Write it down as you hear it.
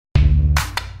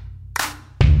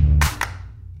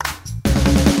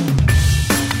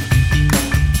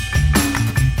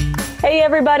Hey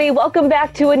everybody, welcome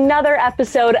back to another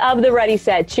episode of the Ready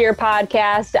Set Cheer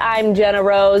podcast. I'm Jenna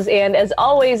Rose, and as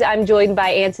always, I'm joined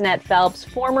by Antoinette Phelps,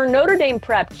 former Notre Dame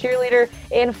Prep cheerleader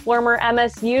and former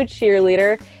MSU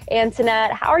cheerleader.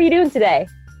 Antoinette, how are you doing today?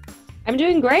 I'm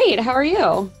doing great. How are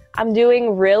you? I'm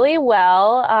doing really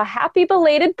well. Happy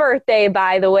belated birthday,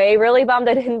 by the way. Really bummed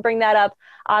I didn't bring that up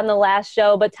on the last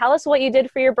show, but tell us what you did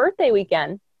for your birthday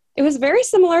weekend. It was very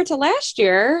similar to last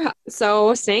year,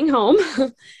 so staying home.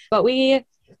 But we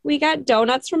got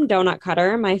donuts from Donut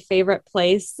Cutter, my favorite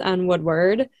place on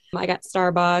Woodward. I got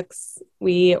Starbucks.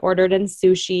 We ordered in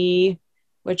sushi,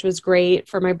 which was great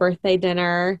for my birthday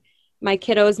dinner. My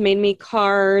kiddos made me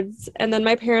cards, and then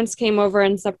my parents came over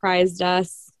and surprised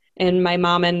us. And my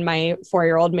mom and my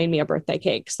 4-year-old made me a birthday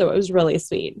cake, so it was really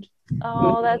sweet.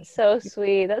 Oh, that's so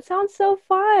sweet. That sounds so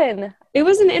fun. It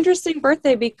was an interesting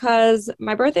birthday because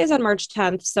my birthday is on March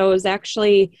 10th, so it was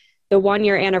actually the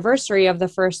 1-year anniversary of the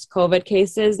first COVID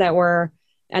cases that were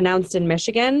announced in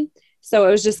Michigan. So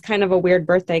it was just kind of a weird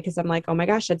birthday because I'm like, oh my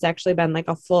gosh, it's actually been like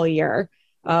a full year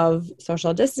of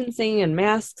social distancing and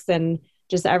masks, and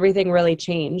just everything really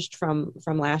changed from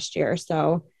last year.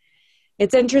 So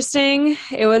it's interesting.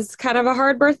 It was kind of a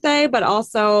hard birthday, but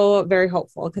also very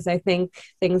hopeful because I think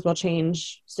things will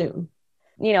change soon.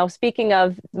 You know, speaking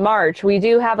of March, we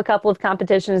do have a couple of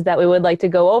competitions that we would like to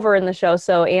go over in the show.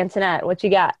 So Antoinette, what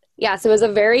you got? Yes, it was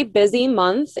a very busy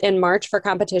month in March for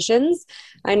competitions.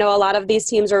 I know a lot of these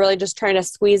teams are really just trying to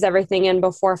squeeze everything in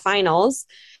before finals.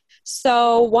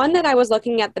 So one that I was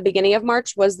looking at the beginning of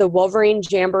March was the Wolverine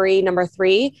Jamboree number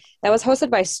 3 that was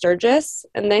hosted by Sturgis.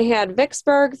 And they had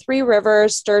Vicksburg, Three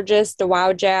Rivers, Sturgis,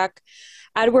 DeWaujac,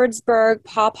 Edwardsburg,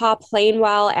 Paw Paw,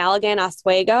 Plainwell, Allegan,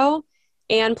 Oswego.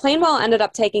 And Plainwell ended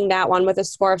up taking that one with a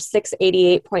score of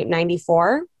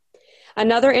 688.94.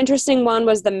 Another interesting one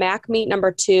was the MAC meet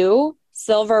number 2,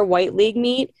 Silver White League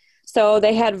meet. So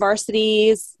they had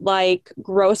varsities like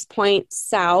Grosse Pointe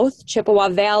South, Chippewa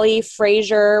Valley,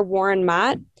 Fraser, Warren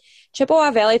Mott.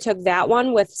 Chippewa Valley took that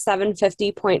one with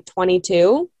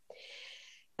 750.22.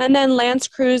 And then L'Anse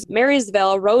Creuse,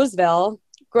 Marysville, Roseville,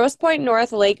 Grosse Pointe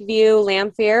North, Lakeview,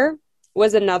 Lamphere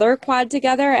was another quad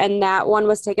together, and that one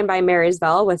was taken by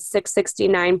Marysville with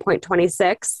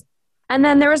 669.26. And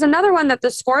then there was another one that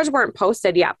the scores weren't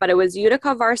posted yet, but it was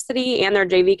Utica Varsity and their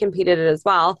JV competed it as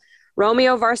well.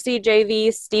 Romeo Varsity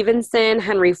JV, Stevenson,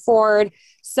 Henry Ford.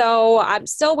 So I'm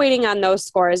still waiting on those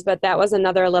scores, but that was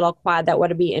another little quad that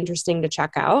would be interesting to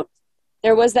check out.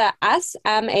 There was the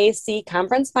SMAC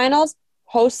Conference Finals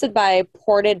hosted by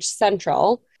Portage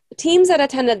Central. The teams that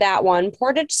attended that one,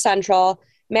 Portage Central,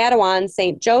 Matawan,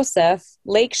 St. Joseph,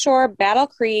 Lakeshore, Battle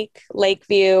Creek,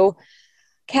 Lakeview,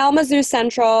 Kalamazoo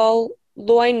Central,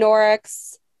 Loy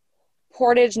Norix,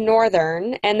 Portage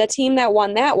Northern, and the team that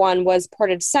won that one was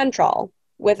Portage Central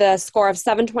with a score of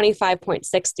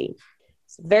 725.60.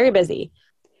 It's very busy.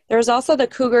 There was also the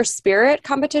Cougar Spirit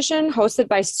competition hosted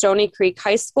by Stony Creek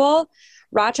High School.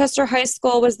 Rochester High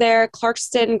School was there,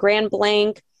 Clarkston, Grand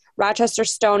Blanc, Rochester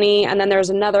Stony, and then there's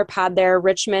another pod there,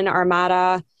 Richmond,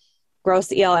 Armada,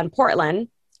 Grosse Ile, and Portland.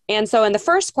 And so in the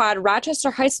first quad, Rochester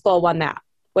High School won that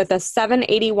with a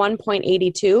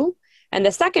 781.82. And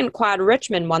the second quad,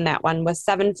 Richmond won that one with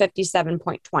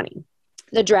 757.20.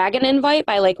 The Dragon Invite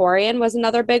by Lake Orion was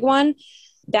another big one.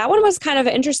 That one was kind of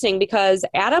interesting because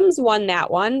Adams won that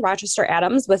one, Rochester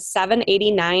Adams, with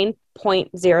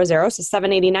 789.00. So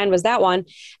 789 was that one.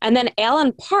 And then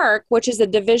Allen Park, which is a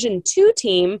Division II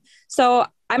team. So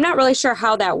I'm not really sure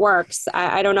how that works.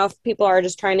 I don't know if people are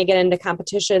just trying to get into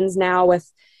competitions now with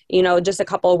just a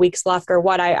couple of weeks left or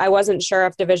what. I wasn't sure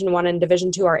if Division I and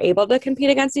Division II are able to compete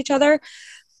against each other.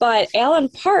 But Allen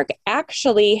Park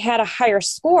actually had a higher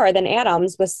score than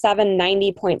Adams with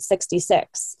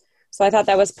 790.66. So I thought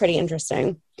that was pretty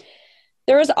interesting.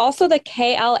 There was also the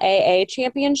KLAA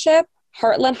Championship.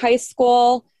 Heartland High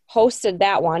School hosted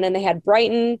that one, and they had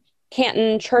Brighton,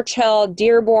 Canton, Churchill,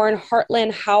 Dearborn,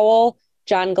 Heartland, Howell,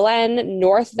 John Glenn,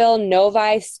 Northville,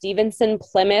 Novi, Stevenson,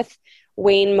 Plymouth,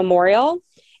 Wayne Memorial.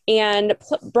 And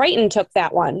Brighton took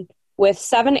that one with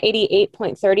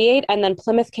 788.38, and then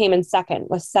Plymouth came in second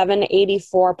with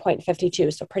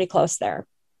 784.52, so pretty close there.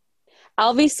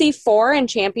 LVC 4 and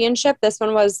Championship, this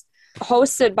one was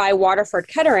hosted by Waterford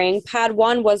Kettering. Pod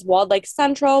 1 was Walled Lake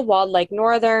Central, Walled Lake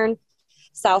Northern,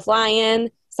 South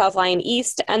Lyon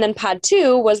East, and then Pod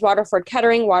 2 was Waterford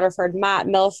Kettering, Waterford Mott,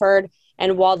 Milford,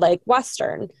 and Walled Lake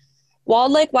Western.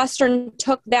 Walled Lake Western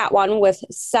took that one with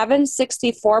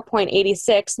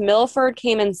 764.86. Milford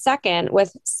came in second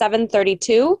with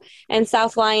 732, and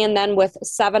South Lyon then with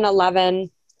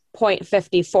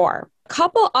 711.54.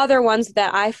 Couple other ones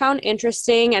that I found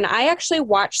interesting, and I actually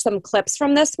watched some clips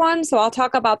from this one, so I'll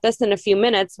talk about this in a few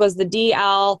minutes, was the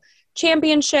DL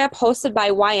Championship hosted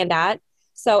by Wyandotte.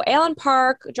 So Allen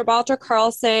Park, Gibraltar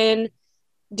Carlson,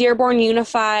 Dearborn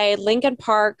Unified, Lincoln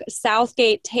Park,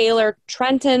 Southgate, Taylor,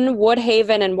 Trenton,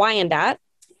 Woodhaven, and Wyandotte.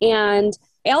 And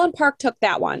Allen Park took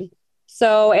that one.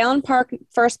 So Allen Park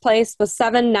first place was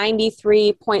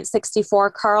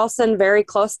 793.64. Carlson very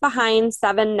close behind,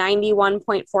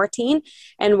 791.14.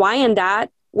 And Wyandotte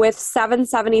with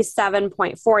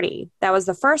 777.40. That was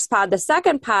the first pod. The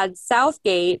second pod,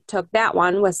 Southgate, took that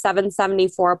one with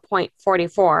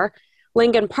 774.44.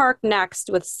 Lincoln Park next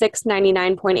with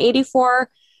 699.84.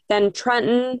 Then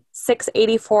Trenton,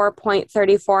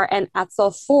 684.34. And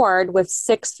Etzel Ford with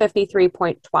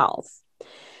 653.12.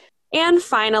 And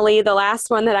finally, the last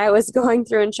one that I was going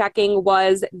through and checking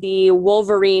was the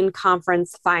Wolverine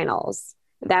Conference Finals.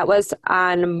 That was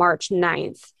on March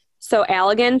 9th. So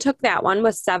Allegan took that one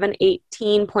with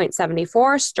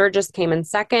 718.74. Sturgis came in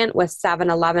second with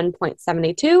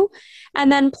 711.72.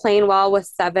 And then Plainwell with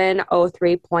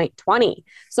 703.20.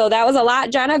 So that was a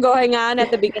lot, Jenna, going on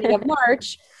at the beginning of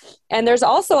March. And there's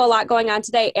also a lot going on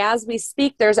today. As we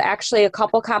speak, there's actually a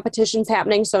couple competitions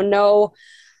happening. So no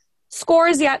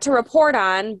scores yet to report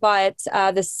on, but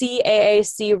the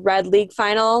CAAC Red League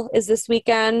Final is this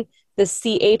weekend, the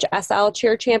CHSL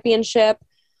Cheer Championship,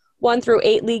 1 through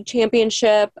 8 League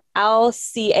Championship,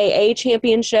 LCAA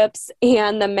Championships,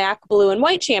 and the MAC Blue and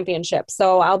White Championship.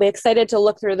 So I'll be excited to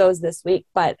look through those this week,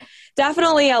 but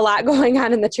definitely a lot going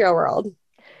on in the cheer world.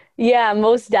 Yeah,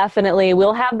 most definitely.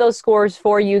 We'll have those scores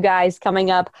for you guys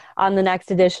coming up on the next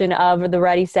edition of the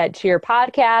Ready, Set, Cheer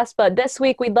podcast. But this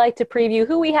week, we'd like to preview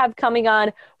who we have coming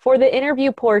on for the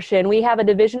interview portion. We have a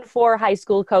Division IV high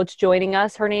school coach joining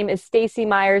us. Her name is Stacy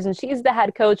Myers, and she's the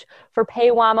head coach for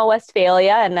Peewama,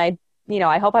 Westphalia. And I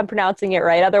hope I'm pronouncing it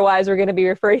right. Otherwise, we're going to be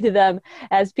referring to them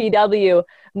as PW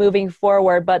moving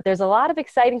forward. But there's a lot of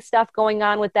exciting stuff going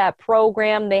on with that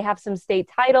program. They have some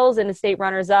state titles and a state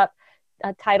runners-up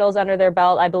titles under their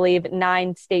belt. I believe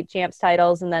 9 state champs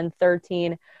titles and then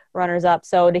 13 runners-up.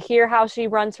 So to hear how she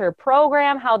runs her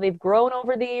program, how they've grown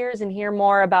over the years, and hear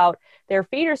more about their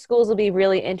feeder schools will be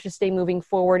really interesting moving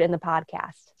forward in the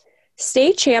podcast.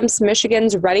 State Champs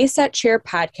Michigan's Ready, Set, Cheer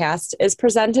podcast is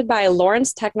presented by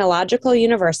Lawrence Technological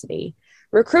University.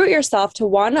 Recruit yourself to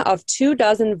one of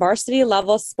 24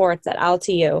 varsity-level sports at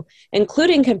LTU,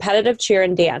 including competitive cheer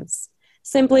and dance.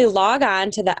 Simply log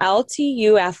on to the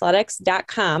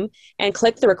ltuathletics.com and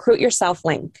click the Recruit Yourself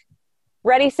link.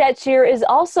 Ready, Set, Cheer is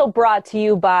also brought to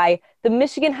you by the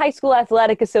Michigan High School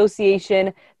Athletic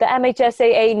Association. The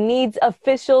MHSAA needs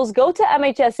officials. Go to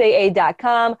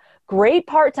MHSAA.com. Great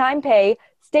part-time pay.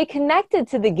 Stay connected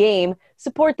to the game.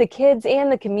 Support the kids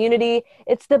and the community.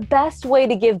 It's the best way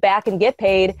to give back and get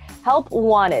paid. Help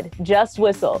wanted. Just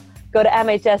whistle. Go to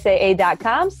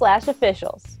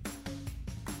MHSAA.com/officials.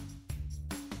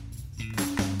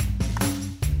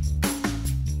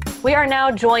 We are now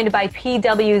joined by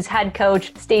PW's head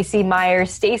coach, Stacy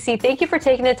Myers. Stacy, thank you for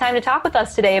taking the time to talk with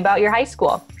us today about your high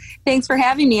school. Thanks for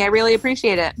having me. I really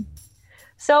appreciate it.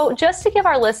 So just to give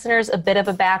our listeners a bit of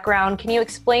a background, can you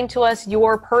explain to us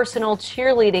your personal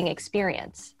cheerleading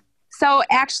experience? So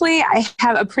actually, I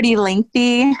have a pretty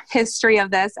lengthy history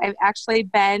of this. I've actually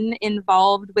been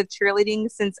involved with cheerleading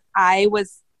since I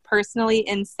was personally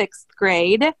in 6th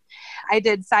grade. I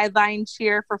did sideline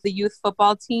cheer for the youth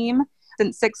football team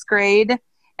since 6th grade.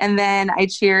 And then I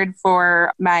cheered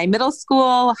for my middle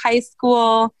school, high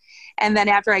school. And then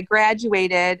after I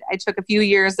graduated, I took a few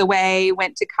years away,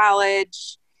 went to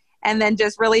college, and then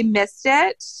just really missed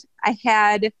it. I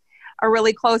had a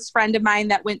really close friend of mine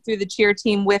that went through the cheer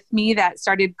team with me that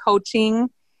started coaching.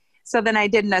 So then I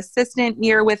did an assistant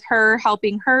year with her,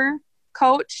 helping her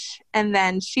coach, and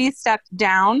then she stepped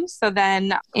down. So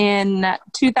then in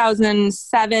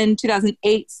 2007,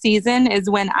 2008 season is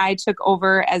when I took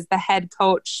over as the head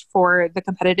coach for the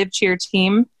competitive cheer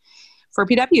team for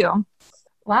PW.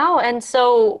 Wow. And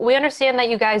so we understand that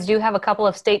you guys do have a couple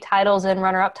of state titles and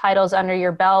runner-up titles under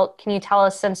your belt. Can you tell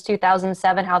us since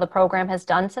 2007 how the program has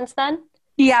done since then?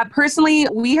 Yeah, personally,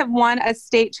 we have won a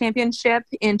state championship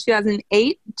in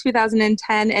 2008,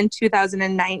 2010, and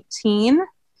 2019.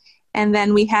 And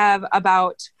then we have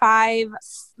about 5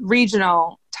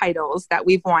 regional titles that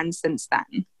we've won since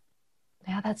then.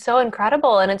 Yeah, that's so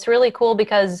incredible. And it's really cool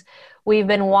because we've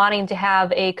been wanting to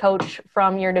have a coach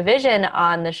from your division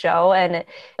on the show. And it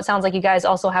sounds like you guys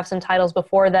also have some titles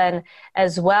before then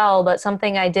as well. But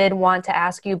something I did want to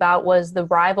ask you about was the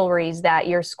rivalries that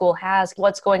your school has.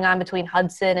 What's going on between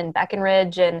Hudson and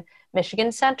Breckenridge and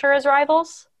Michigan Center as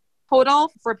rivals?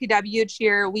 Total for PW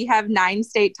cheer, we have 9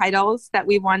 state titles that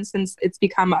we've won since it's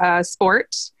become a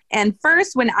sport. And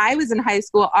first, when I was in high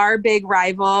school, our big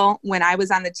rival when I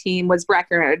was on the team was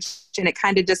Breckenridge. And it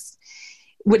kind of just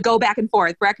would go back and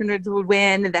forth. Breckenridge would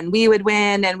win, and then we would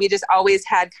win. And we just always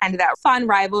had kind of that fun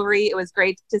rivalry. It was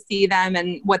great to see them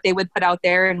and what they would put out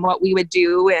there and what we would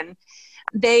do. And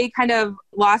they kind of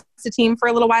lost the team for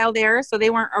a little while there, so they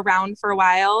weren't around for a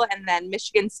while. And then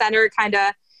Michigan Center kind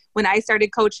of, when I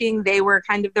started coaching, they were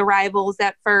kind of the rivals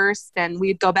at first, and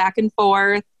we'd go back and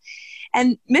forth.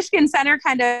 And Michigan Center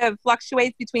kind of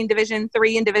fluctuates between Division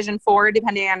III and Division IV,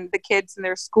 depending on the kids in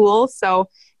their school. So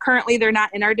currently they're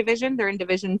not in our division, they're in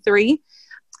Division III.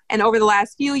 And over the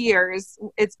last few years,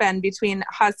 it's been between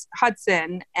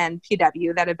Hudson and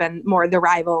PW that have been more the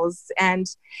rivals. And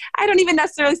I don't even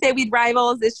necessarily say we'd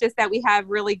rivals. It's just that we have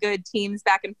really good teams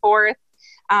back and forth.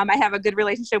 I have a good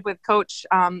relationship with Coach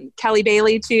Kelly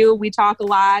Bailey, too. We talk a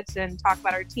lot and talk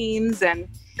about our teams and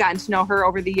gotten to know her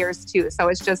over the years, too. So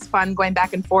it's just fun going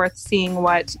back and forth, seeing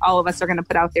what all of us are going to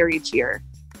put out there each year.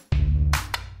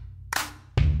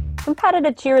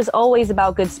 Competitive cheer is always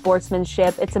about good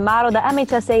sportsmanship. It's a motto the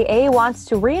MHSAA wants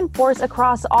to reinforce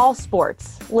across all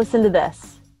sports. Listen to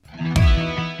this.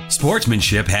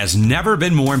 Sportsmanship has never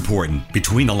been more important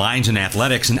between the lines in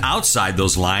athletics and outside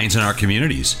those lines in our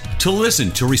communities. To listen,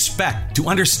 to respect, to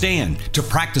understand, to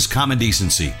practice common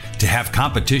decency, to have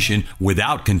competition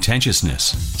without contentiousness.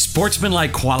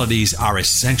 Sportsmanlike qualities are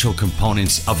essential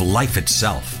components of life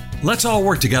itself. Let's all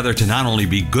work together to not only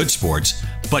be good sports,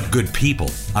 but good people.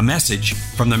 A message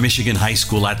from the Michigan High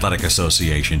School Athletic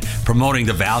Association, promoting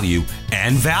the value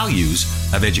and values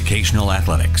of educational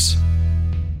athletics.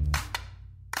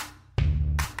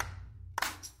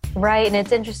 Right, and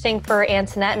it's interesting for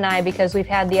Antoinette and I because we've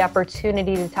had the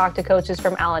opportunity to talk to coaches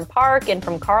from Allen Park and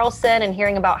from Carlson, and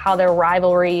hearing about how their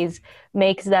rivalries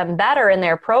makes them better and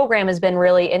their program has been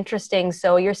really interesting.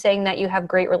 So you're saying that you have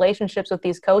great relationships with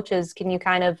these coaches. Can you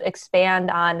kind of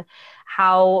expand on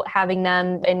how having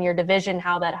them in your division,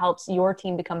 how that helps your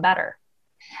team become better?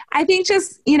 I think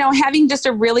just, having just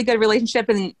a really good relationship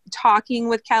and talking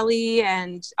with Kelly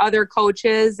and other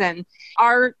coaches and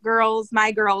our girls,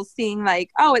 my girls, seeing like,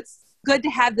 oh, it's good to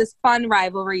have this fun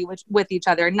rivalry with each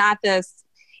other, not this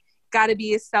got to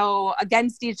be so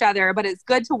against each other, but it's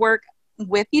good to work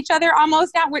with each other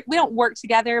almost. Not we don't work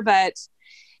together, but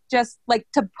just like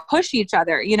to push each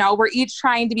other. We're each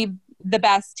trying to be the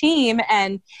best team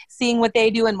and seeing what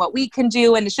they do and what we can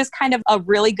do. And it's just kind of a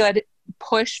really good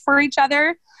push for each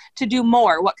other to do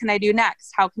more. What can I do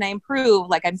next? How can I improve?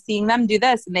 Like I'm seeing them do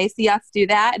this and they see us do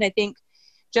that. And I think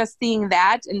just seeing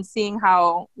that and seeing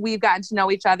how we've gotten to know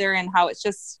each other and how it's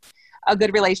just a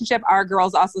good relationship. Our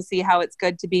girls also see how it's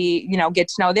good to be, get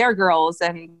to know their girls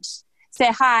and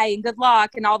say hi and good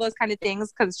luck and all those kind of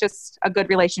things, because it's just a good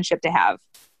relationship to have.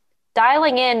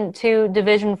 Dialing in to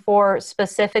Division IV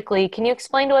specifically, can you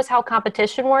explain to us how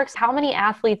competition works? How many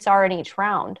athletes are in each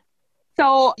round?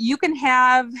 So you can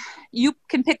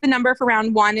pick the number for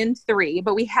round 1 and 3,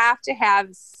 but we have to have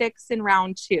 6 in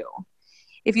round 2.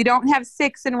 If you don't have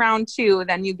 6 in round 2,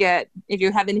 then if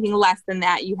you have anything less than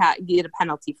that, you get a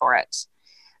penalty for it.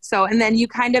 So, and then you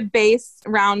kind of base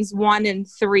rounds 1 and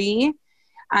 3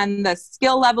 on the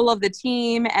skill level of the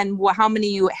team and how many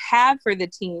you have for the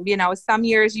team. Some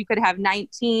years you could have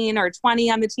 19 or 20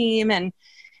 on the team, and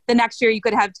the next year you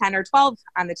could have 10 or 12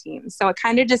 on the team. So it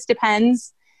kind of just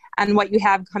depends on what you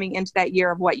have coming into that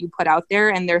year of what you put out there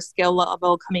and their skill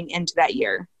level coming into that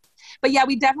year. But yeah,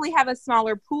 we definitely have a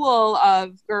smaller pool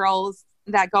of girls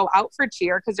that go out for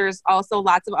cheer because there's also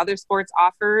lots of other sports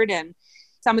offered, and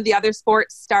some of the other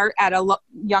sports start at a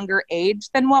younger age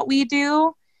than what we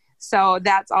do. So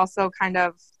that's also kind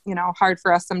of, hard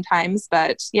for us sometimes.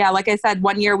 But yeah, like I said,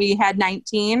 one year we had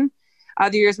 19.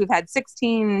 Other years we've had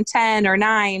 16, 10, or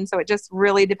 9. So it just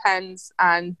really depends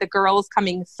on the girls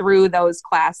coming through those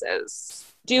classes.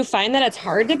 Do you find that it's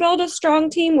hard to build a strong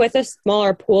team with a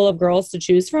smaller pool of girls to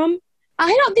choose from?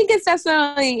 I don't think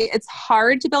it's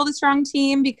hard to build a strong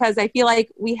team because I feel like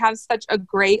we have such a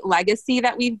great legacy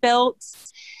that we've built,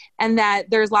 and that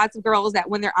there's lots of girls that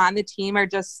when they're on the team are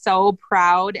just so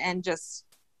proud and just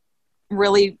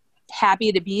really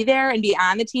happy to be there and be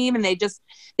on the team. And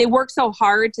they work so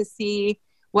hard to see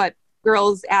what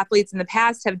girls athletes in the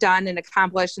past have done and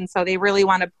accomplished. And so they really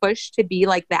want to push to be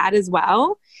like that as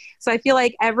well. So I feel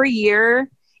like every year,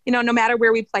 no matter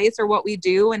where we place or what we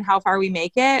do and how far we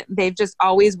make it, they've just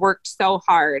always worked so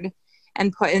hard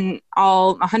and put in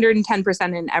all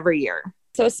 110% in every year.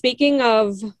 So speaking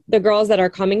of the girls that are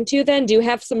coming to you then, do you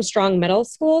have some strong middle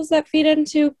schools that feed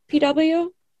into PW?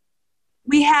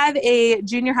 We have a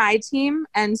junior high team,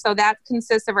 and so that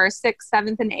consists of our 6th,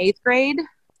 7th, and 8th grade.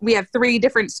 We have 3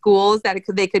 different schools that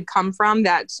they could come from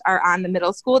that are on the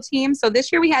middle school team. So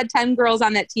this year we had 10 girls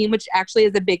on that team, which actually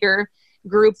is a bigger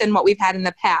group than what we've had in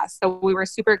the past. So we were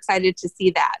super excited to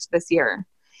see that this year.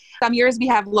 Some years we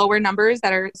have lower numbers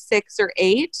that are 6 or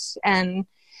 8, and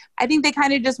I think they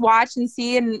kind of just watch and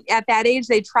see, and at that age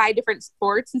they try different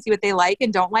sports and see what they like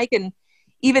and don't like. And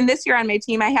even this year on my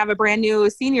team, I have a brand new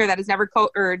senior that has never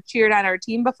cheered on our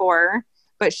team before,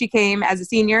 but she came as a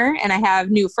senior, and I have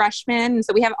new freshmen. And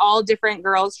so we have all different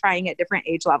girls trying at different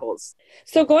age levels.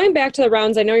 So going back to the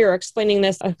rounds, I know you were explaining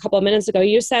this a couple of minutes ago.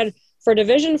 You said for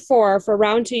Division 4, for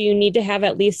round 2, you need to have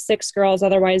at least 6 girls,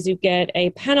 otherwise you get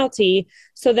a penalty.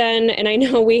 So then, and I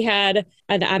know we had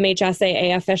an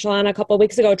MHSAA official on a couple of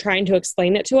weeks ago trying to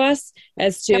explain it to us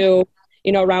as to,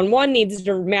 round 1 needs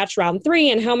to match round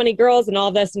 3 and how many girls and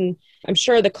all this. And I'm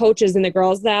sure the coaches and the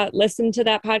girls that listened to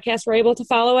that podcast were able to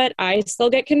follow it. I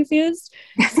still get confused.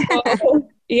 So,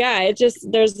 I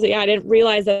didn't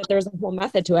realize that there's a whole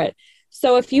method to it.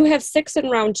 So if you have 6 in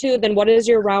round 2, then what does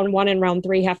your round 1 and round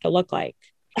 3 have to look like?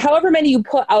 However many you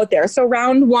put out there. So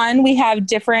round 1, we have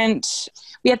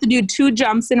we have to do 2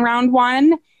 jumps in round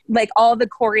 1, like all the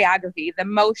choreography, the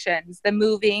motions, the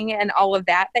moving, and all of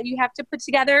that you have to put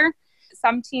together.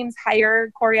 Some teams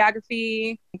hire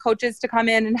choreography coaches to come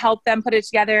in and help them put it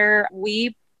together.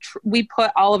 We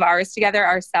put all of ours together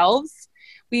ourselves.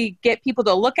 We get people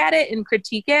to look at it and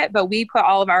critique it, but we put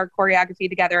all of our choreography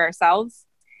together ourselves.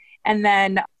 And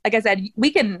then, like I said,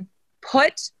 we can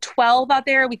put 12 out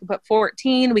there. We could put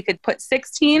 14. We could put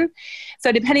 16.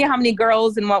 So depending on how many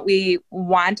girls and what we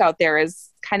want out there is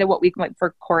kind of what we want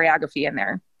for choreography in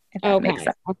there. If that makes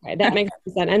sense. Okay, that makes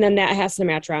sense. And then that has to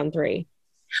match round 3.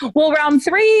 Well, round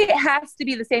 3 has to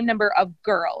be the same number of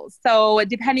girls. So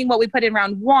depending what we put in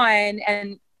round 1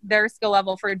 and their skill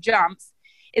level for jumps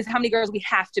is how many girls we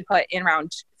have to put in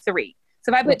round 3.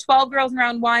 So if I put 12 girls in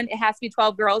round 1, it has to be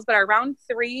 12 girls, but our round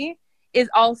 3 is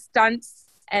all stunts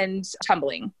and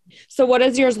tumbling. So what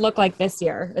does yours look like this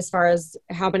year as far as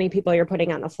how many people you're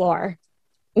putting on the floor?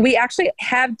 We actually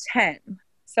have 10.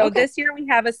 So This year we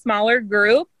have a smaller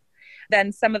group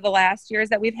than some of the last years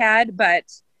that we've had, but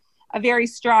a very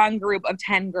strong group of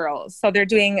 10 girls. So they're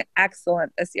doing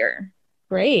excellent this year.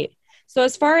 Great. So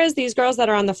as far as these girls that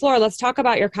are on the floor, let's talk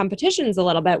about your competitions a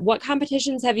little bit. What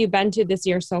competitions have you been to this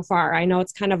year so far? I know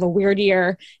it's kind of a weird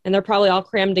year and they're probably all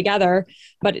crammed together,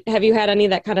 but have you had any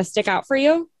that kind of stick out for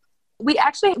you?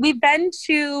 We've been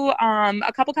to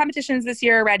a couple competitions this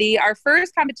year already. Our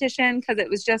first competition, because it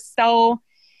was just so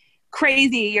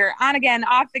crazy, you're on again,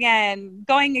 off again,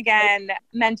 going again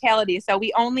mentality. So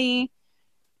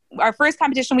our first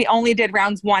competition, we only did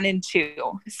rounds 1 and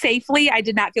 2 safely. I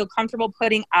did not feel comfortable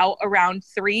putting out a round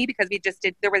 3 because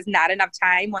there was not enough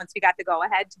time once we got the go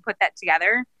ahead to put that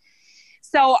together.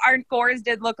 So our scores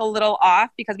did look a little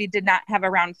off because we did not have a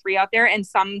round 3 out there, and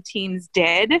some teams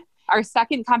did. Our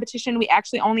second competition, we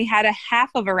actually only had a half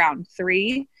of a round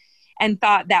 3 and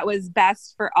thought that was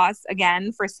best for us,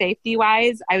 again, for safety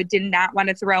wise. I did not want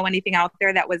to throw anything out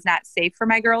there that was not safe for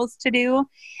my girls to do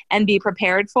and be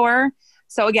prepared for.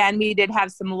 So again, we did have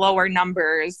some lower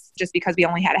numbers just because we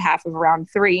only had a half of round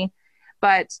 3.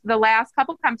 But the last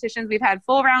couple competitions, we've had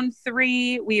full round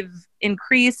 3. We've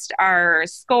increased our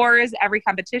scores every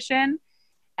competition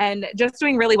and just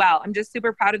doing really well. I'm just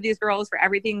super proud of these girls for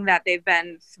everything that they've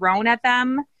been thrown at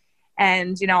them.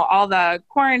 And, all the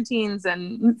quarantines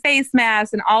and face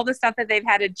masks and all the stuff that they've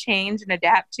had to change and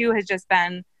adapt to has just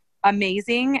been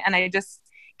amazing. And I just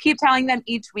keep telling them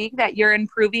each week that you're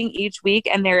improving each week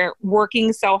and they're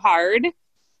working so hard.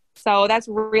 So that's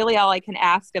really all I can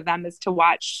ask of them is to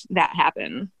watch that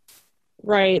happen.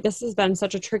 Right. This has been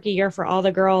such a tricky year for all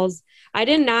the girls. I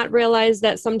did not realize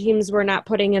that some teams were not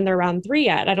putting in their round 3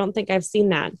 yet. I don't think I've seen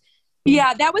that.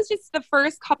 Yeah, that was just the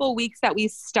first couple weeks that we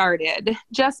started,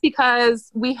 just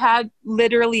because we had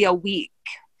literally a week,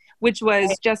 which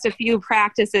was just a few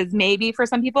practices maybe for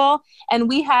some people. And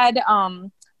we had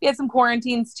some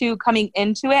quarantines too coming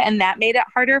into it, and that made it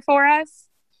harder for us.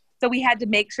 So we had to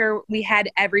make sure we had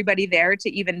everybody there to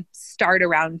even start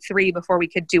around 3 before we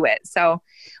could do it. So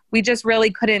we just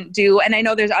really couldn't do, and I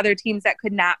know there's other teams that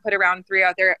could not put around 3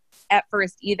 out there at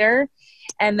first either,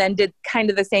 and then did kind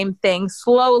of the same thing,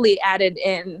 slowly added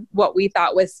in what we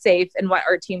thought was safe and what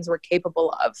our teams were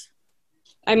capable of.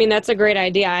 I mean, that's a great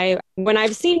idea. When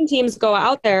I've seen teams go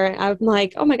out there, I'm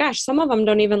like, oh my gosh, some of them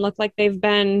don't even look like they've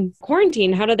been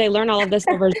quarantined. How do they learn all of this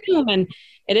over Zoom? And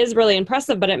it is really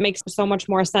impressive, but it makes so much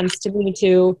more sense to me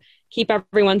to keep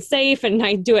everyone safe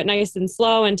and do it nice and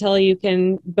slow until you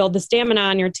can build the stamina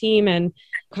on your team and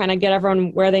kind of get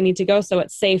everyone where they need to go so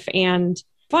it's safe and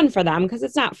fun for them, because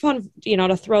it's not fun,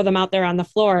 to throw them out there on the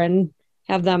floor and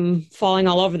have them falling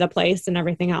all over the place and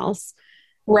everything else.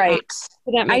 Right.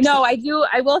 I know. Sense.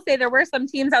 I will say there were some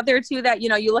teams out there too that,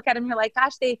 you look at them, you're like,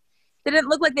 gosh, they didn't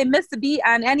look like they missed a beat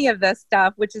on any of this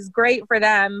stuff, which is great for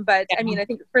them. But I mean, I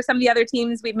think for some of the other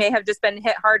teams, we may have just been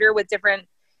hit harder with different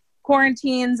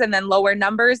quarantines and then lower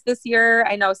numbers this year.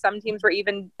 I know some teams were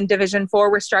even in Division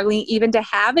 4 were struggling even to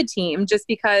have a team just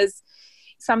because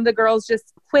some of the girls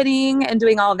just quitting and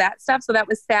doing all of that stuff. So that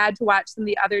was sad to watch some of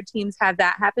the other teams have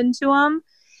that happen to them.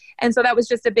 And so that was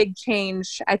just a big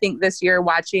change, I think, this year,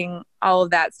 watching all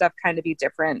of that stuff kind of be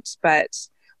different. But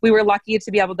we were lucky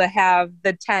to be able to have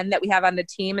the 10 that we have on the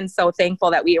team, and so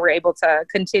thankful that we were able to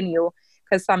continue,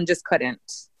 because some just couldn't.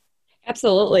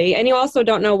 Absolutely. And you also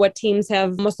don't know what teams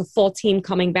have almost a full team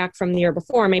coming back from the year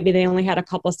before. Maybe they only had a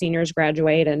couple of seniors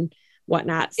graduate and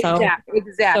whatnot. So exactly.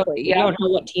 So you don't know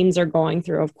what teams are going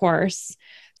through, of course.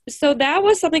 So that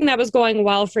was something that was going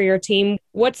well for your team.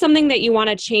 What's something that you want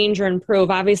to change or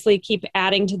improve? Obviously, keep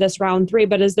adding to this round 3,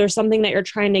 but is there something that you're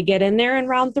trying to get in there in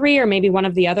round 3 or maybe one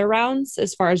of the other rounds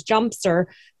as far as jumps or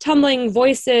tumbling,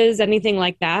 voices, anything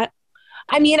like that?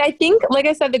 I mean, I think, like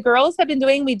I said, the girls have been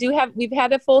doing, we've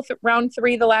had a full round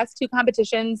 3 the last 2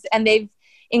 competitions, and they've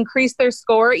increased their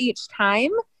score each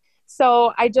time.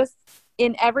 So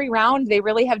in every round, they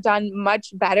really have done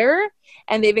much better,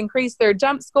 and they've increased their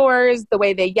jump scores, the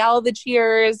way they yell the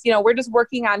cheers. We're just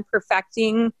working on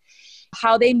perfecting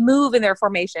how they move in their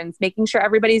formations, making sure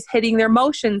everybody's hitting their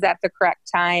motions at the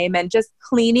correct time, and just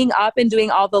cleaning up and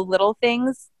doing all the little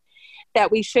things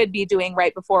that we should be doing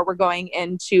right before we're going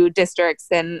into districts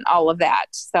and all of that.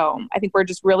 So I think we're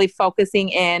just really focusing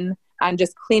in on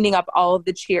just cleaning up all of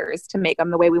the cheers to make them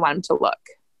the way we want them to look.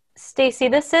 Stacy,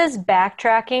 this is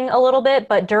backtracking a little bit,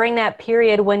 but during that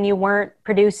period when you weren't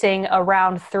producing a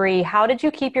round 3, how did you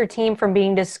keep your team from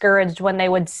being discouraged when they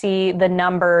would see the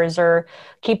numbers, or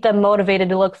keep them motivated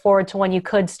to look forward to when you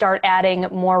could start adding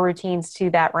more routines to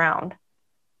that round?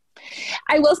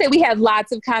 I will say we had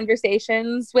lots of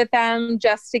conversations with them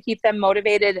just to keep them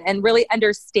motivated and really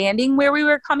understanding where we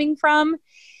were coming from.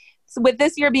 So with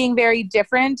this year being very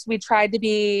different, we tried to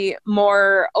be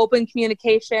more open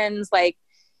communications, like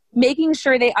making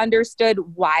sure they understood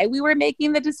why we were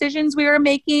making the decisions we were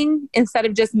making, instead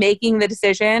of just making the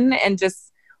decision, and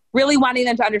just really wanting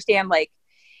them to understand, like,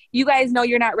 you guys know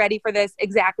you're not ready for this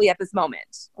exactly at this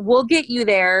moment. We'll get you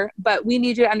there, but we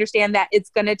need you to understand that it's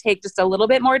going to take just a little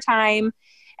bit more time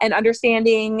and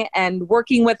understanding and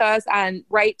working with us on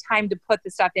right time to put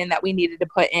the stuff in that we needed to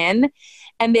put in.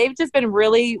 And they've just been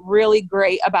really, really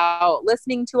great about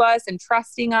listening to us and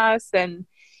trusting us and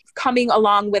coming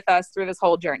along with us through this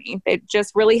whole journey. They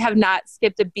just really have not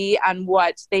skipped a beat on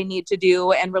what they need to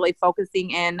do, and really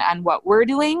focusing in on what we're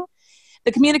doing.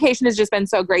 The communication has just been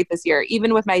so great this year,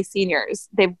 even with my seniors.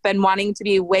 They've been wanting to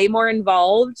be way more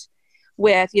involved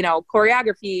with,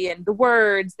 choreography and the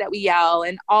words that we yell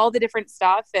and all the different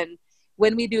stuff. And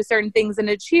when we do certain things in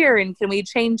a cheer, and can we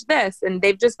change this? And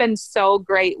they've just been so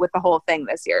great with the whole thing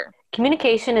this year.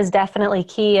 Communication is definitely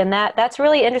key. And that's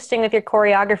really interesting with your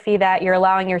choreography, that you're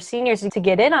allowing your seniors to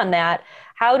get in on that.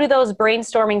 How do those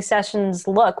brainstorming sessions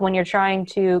look when you're trying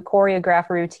to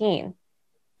choreograph a routine?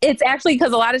 It's actually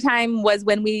because a lot of time was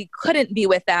when we couldn't be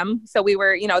with them. So we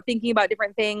were, thinking about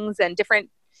different things and different,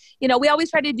 we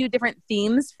always try to do different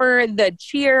themes for the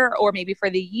cheer or maybe for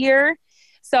the year.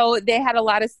 So they had a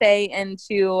lot of say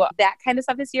into that kind of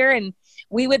stuff this year. And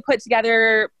we would put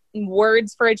together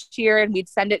words for a cheer, and we'd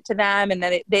send it to them, and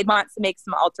then they'd want to make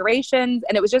some alterations.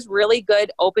 And it was just really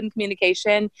good open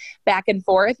communication back and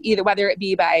forth, either whether it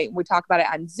be we talk about it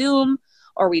on Zoom,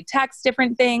 or we text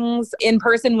different things in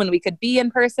person when we could be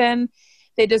in person.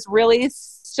 They just really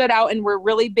stood out and were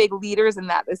really big leaders in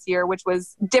that this year, which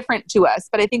was different to us.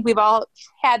 But I think we've all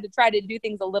had to try to do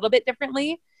things a little bit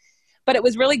differently. But it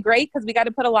was really great because we got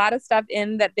to put a lot of stuff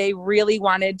in that they really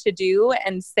wanted to do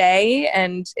and say.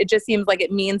 And it just seems like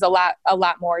it means a lot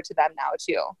more to them now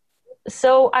too.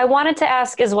 So I wanted to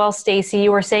ask as well, Stacy,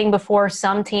 you were saying before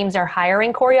some teams are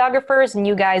hiring choreographers and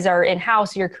you guys are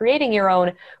in-house, you're creating your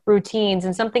own routines.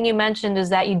 And something you mentioned is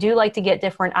that you do like to get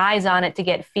different eyes on it to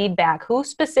get feedback. Who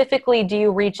specifically do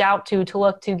you reach out to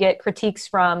look to get critiques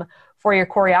from for your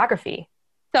choreography?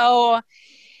 So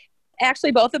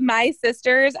actually both of my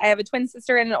sisters, I have a twin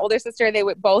sister and an older sister, they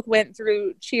both went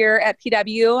through cheer at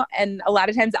PW. And a lot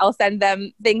of times I'll send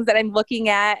them things that I'm looking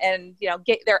at and,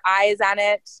 get their eyes on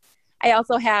it. I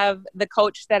also have the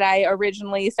coach that I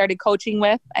originally started coaching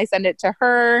with. I send it to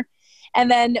her. And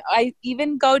then I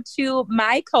even go to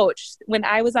my coach when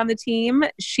I was on the team.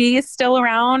 She is still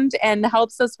around and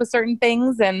helps us with certain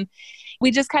things. And we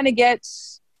just kind of get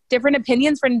different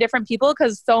opinions from different people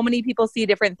because so many people see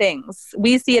different things.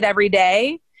 We see it every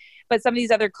day, but some of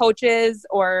these other coaches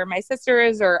or my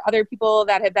sisters or other people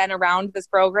that have been around this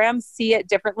program see it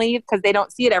differently because they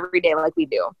don't see it every day like we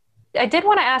do. I did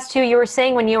want to ask too, you were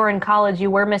saying when you were in college,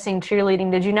 you were missing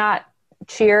cheerleading. Did you not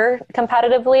cheer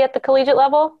competitively at the collegiate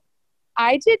level?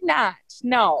 I did not,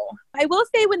 no. I will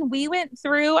say when we went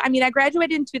through, I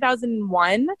graduated in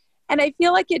 2001 and I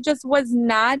feel like it just was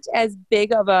not as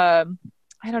big of a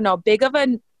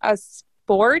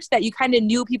sport that you kind of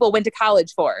knew people went to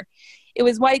college for. It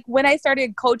was like when I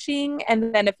started coaching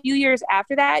and then a few years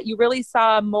after that, you really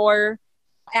saw more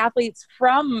athletes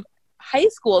from high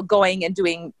school going and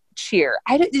doing cheer.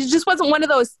 It just wasn't one of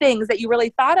those things that you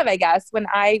really thought of, I guess, when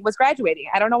I was graduating.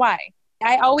 I don't know why.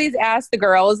 I always ask the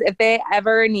girls if they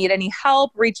ever need any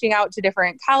help reaching out to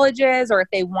different colleges or if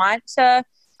they want to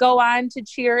go on to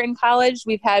cheer in college.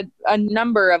 We've had a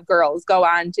number of girls go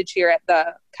on to cheer at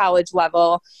the college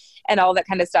level and all that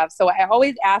kind of stuff. So I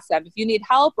always ask them if you need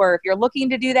help or if you're looking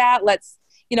to do that, let's,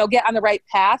 get on the right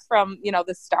path from,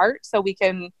 the start so we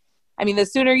can, the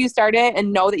sooner you start it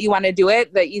and know that you want to do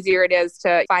it, the easier it is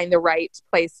to find the right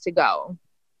place to go.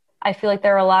 I feel like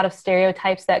there are a lot of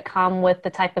stereotypes that come with the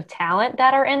type of talent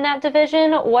that are in that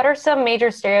division. What are some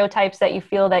major stereotypes that you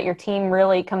feel that your team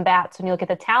really combats when you look at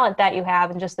the talent that you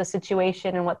have and just the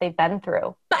situation and what they've been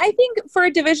through? I think for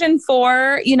Division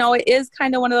 4, it is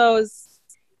kind of one of those,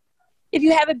 if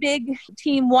you have a big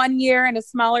team one year and a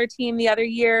smaller team the other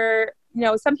year,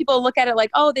 some people look at it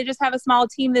like, oh, they just have a small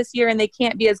team this year and they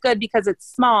can't be as good because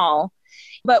it's small.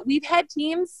 But we've had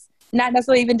teams, not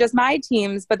necessarily even just my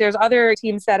teams, but there's other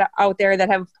teams that are out there that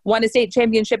have won a state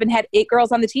championship and had 8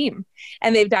 girls on the team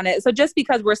and they've done it. So just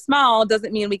because we're small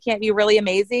doesn't mean we can't be really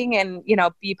amazing and,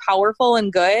 be powerful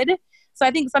and good. So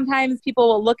I think sometimes people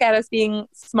will look at us being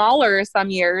smaller some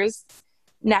years,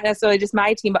 not necessarily just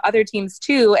my team, but other teams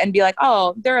too, and be like,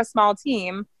 oh, they're a small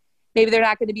team. Maybe they're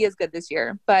not going to be as good this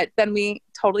year. But then we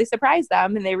totally surprise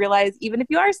them and they realize even if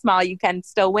you are small, you can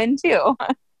still win too.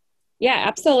 Yeah,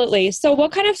 absolutely. So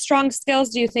what kind of strong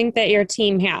skills do you think that your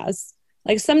team has?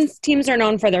 Like some teams are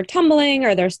known for their tumbling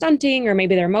or their stunting or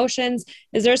maybe their motions.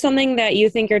 Is there something that you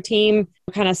think your team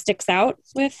kind of sticks out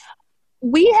with?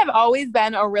 We have always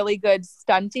been a really good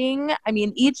stunting.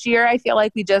 Each year I feel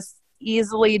like we just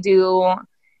easily do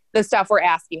the stuff we're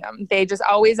asking them. They just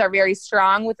always are very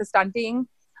strong with the stunting.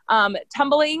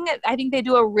 Tumbling, I think they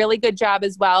do a really good job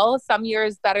as well. Some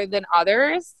years better than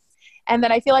others. And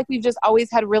then I feel like we've just always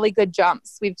had really good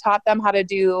jumps. We've taught them how to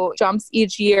do jumps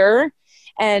each year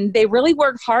and they really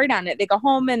work hard on it. They go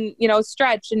home and,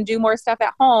 stretch and do more stuff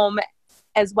at home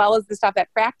as well as the stuff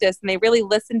at practice. And they really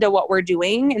listen to what we're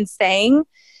doing and saying.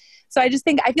 So I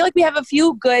feel like we have a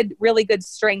few really good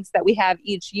strengths that we have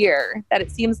each year that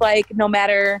it seems like no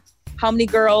matter how many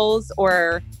girls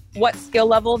or what skill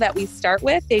level that we start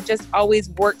with, they just always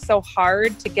work so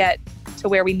hard to get to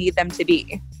where we need them to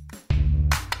be.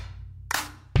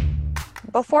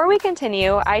 Before we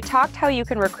continue, I talked how you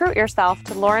can recruit yourself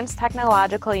to Lawrence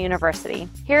Technological University.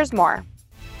 Here's more.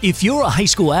 If you're a high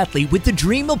school athlete with the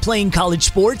dream of playing college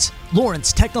sports,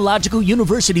 Lawrence Technological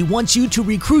University wants you to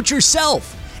recruit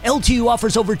yourself. LTU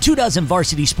offers over 24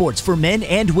 varsity sports for men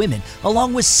and women,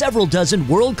 along with several dozen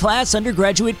world-class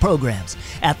undergraduate programs.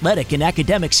 Athletic and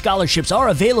academic scholarships are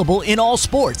available in all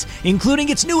sports, including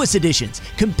its newest additions,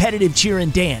 competitive cheer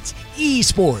and dance,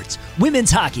 esports,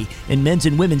 women's hockey, and men's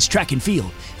and women's track and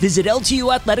field. Visit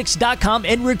LTUathletics.com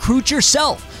and recruit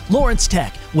yourself. Lawrence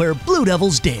Tech, where Blue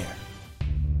Devils dare.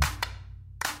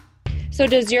 So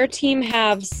does your team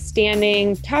have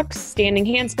standing tucks, standing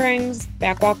handsprings,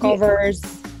 back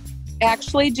walkovers?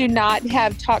 Actually do not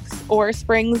have tucks or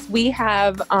springs. We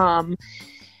have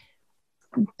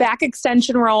back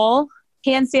extension roll,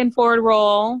 handstand forward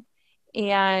roll,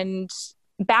 and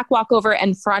back walkover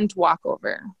and front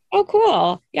walkover. Oh,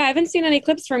 cool. Yeah, I haven't seen any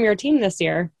clips from your team this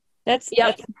year. That's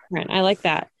different. I like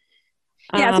that.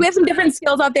 Yeah, so we have some different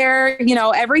skills out there.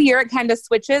 Every year it kind of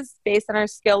switches based on our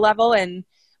skill level and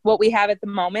what we have at the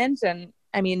moment. And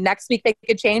next week they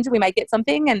could change. We might get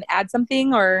something and add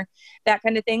something or that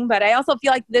kind of thing. But I also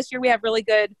feel like this year we have really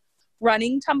good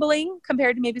running tumbling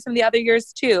compared to maybe some of the other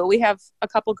years too. We have a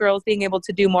couple girls being able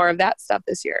to do more of that stuff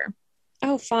this year.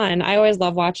 Oh, fun. I always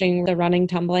love watching the running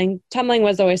tumbling. Tumbling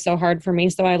was always so hard for me.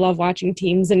 So I love watching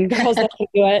teams and girls that can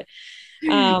do it.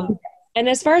 And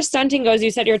as far as stunting goes,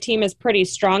 you said your team is pretty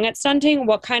strong at stunting.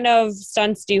 What kind of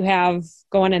stunts do you have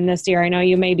going in this year? I know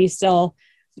you may be still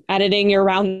editing your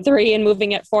round 3 and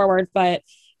moving it forward, but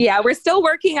Yeah, we're still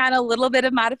working on a little bit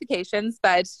of modifications,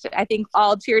 but I think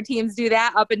all cheer teams do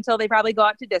that up until they probably go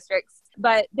out to districts.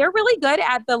 But they're really good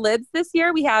at the libs this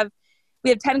year. We have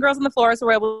 10 girls on the floor, so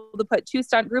we're able to put 2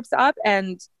 stunt groups up.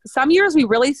 And some years we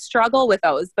really struggle with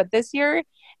those, but this year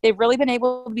they've really been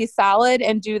able to be solid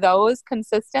and do those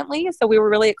consistently. So we were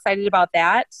really excited about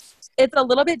that. It's a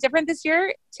little bit different this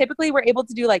year. Typically we're able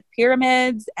to do like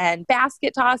pyramids and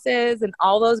basket tosses and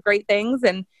all those great things.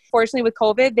 And fortunately with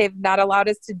COVID, they've not allowed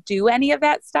us to do any of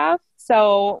that stuff.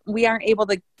 So we aren't able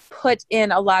to put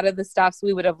in a lot of the stuffs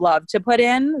we would have loved to put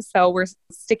in. So we're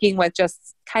sticking with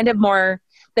just kind of more,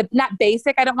 not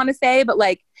basic, I don't want to say, but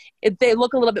like they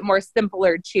look a little bit more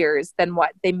simpler cheers than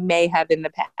what they may have in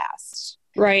the past.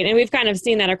 Right. And we've kind of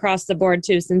seen that across the board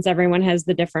too, since everyone has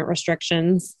the different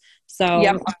restrictions. So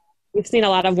yep. We've seen a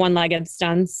lot of one-legged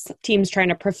stunts, teams trying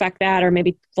to perfect that or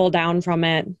maybe pull down from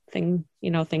it, things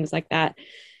like that.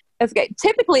 That's good.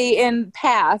 Typically in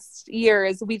past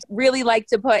years, we really like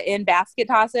to put in basket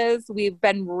tosses. We've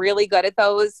been really good at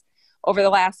those over the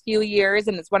last few years.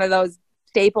 And it's one of those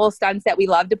staple stunts that we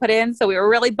love to put in. So we were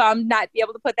really bummed not to be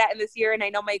able to put that in this year. And I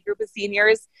know my group of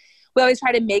seniors, we always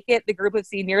try to make it the group of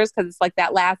seniors because it's like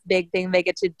that last big thing they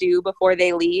get to do before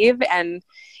they leave. And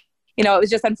it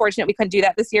was just unfortunate we couldn't do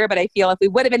that this year, but I feel if we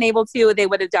would have been able to, they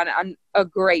would have done a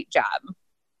great job.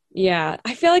 Yeah,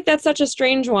 I feel like that's such a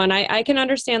strange one. I can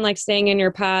understand like staying in your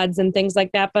pods and things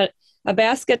like that, but a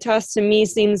basket toss to me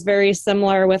seems very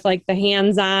similar with like the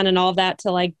hands on and all that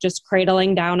to like just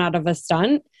cradling down out of a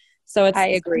stunt. So I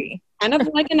agree. Kind of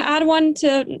like an odd one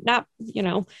to not,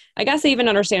 I guess I even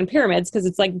understand pyramids because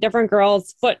it's like different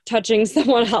girls' foot touching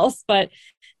someone else, but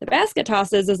the basket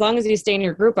tosses, as long as you stay in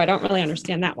your group, I don't really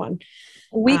understand that one.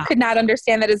 We could not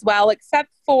understand that as well, except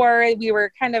for we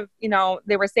were kind of,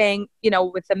 they were saying,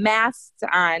 with the masks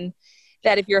on,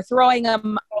 that if you're throwing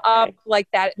them up like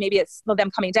that, maybe it's them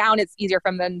coming down, it's easier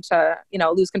for them to,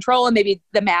 lose control and maybe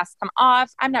the masks come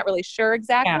off. I'm not really sure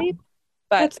exactly. Yeah.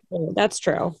 But that's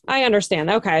true. I understand.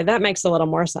 Okay. That makes a little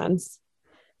more sense.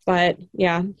 But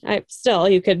yeah,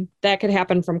 that could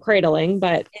happen from cradling,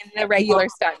 but in the regular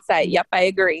stunt site. Yep. I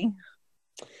agree.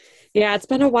 Yeah. It's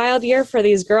been a wild year for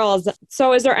these girls.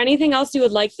 So is there anything else you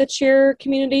would like the cheer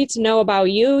community to know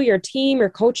about you, your team, your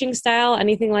coaching style,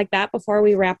 anything like that before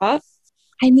we wrap up?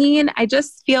 I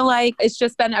just feel like it's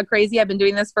just been I've been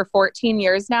doing this for 14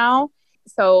 years now.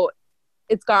 So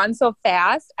it's gone so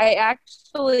fast.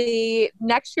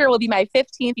 Next year will be my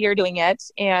 15th year doing it.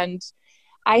 And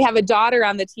I have a daughter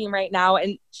on the team right now,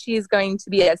 and she's going to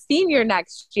be a senior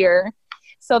next year.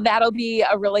 So that'll be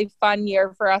a really fun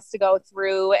year for us to go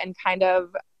through and kind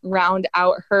of round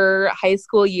out her high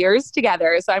school years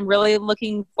together. So I'm really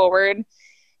looking forward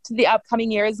to the upcoming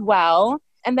year as well.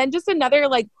 And then just another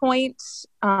point,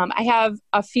 I have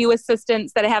a few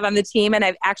assistants that I have on the team, and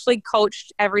I've actually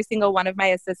coached every single one of my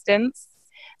assistants.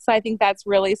 So I think that's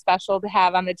really special to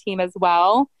have on the team as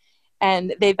well.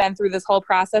 And they've been through this whole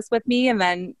process with me. And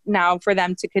then now for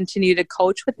them to continue to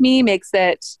coach with me makes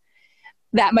it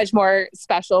that much more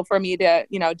special for me to,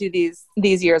 do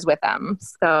these years with them.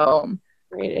 So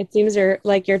right. It seems your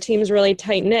team's really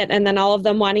tight knit, and then all of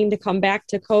them wanting to come back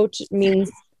to coach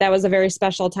means that was a very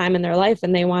special time in their life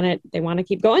and they want to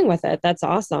keep going with it. That's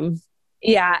awesome.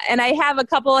 Yeah. And I have a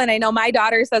couple, and I know my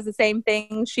daughter says the same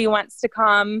thing. She wants to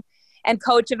come and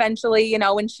coach eventually,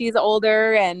 when she's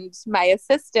older, and my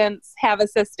assistants have a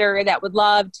sister that would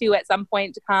love to at some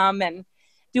point to come and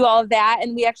do all of that.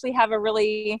 And we actually have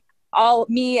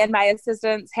me and my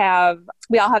assistants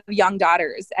we all have young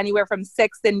daughters, anywhere from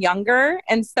 6 and younger.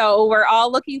 And so we're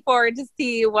all looking forward to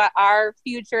see what our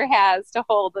future has to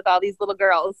hold with all these little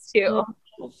girls too.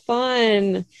 Oh,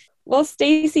 fun. Well,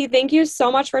 Stacy, thank you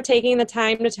so much for taking the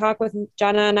time to talk with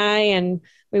Jenna and I, and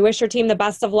we wish your team the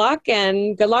best of luck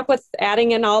and good luck with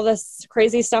adding in all this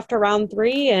crazy stuff to round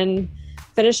 3 and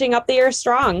finishing up the year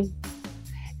strong.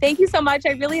 Thank you so much.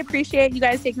 I really appreciate you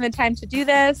guys taking the time to do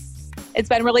this. It's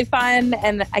been really fun,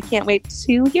 and I can't wait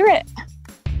to hear it.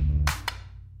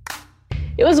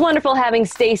 It was wonderful having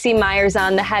Stacy Myers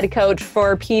on, the head coach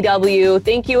for PW.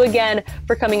 Thank you again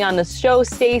for coming on the show,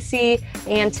 Stacy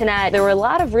and Tanette. There were a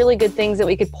lot of really good things that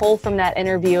we could pull from that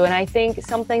interview, and I think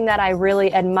something that I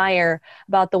really admire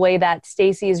about the way that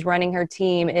Stacy is running her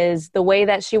team is the way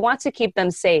that she wants to keep them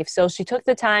safe. So she took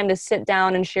the time to sit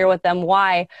down and share with them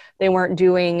why they weren't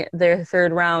doing their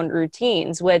third round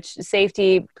routines, which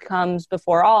safety comes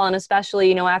before all, and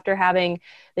especially, after having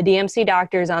the DMC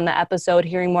doctors on the episode,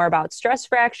 hearing more about stress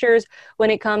fractures when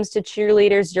it comes to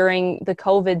cheerleaders during the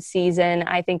COVID season.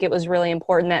 I think it was really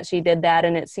important that she did that,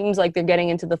 and it seems like they're getting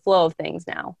into the flow of things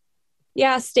now.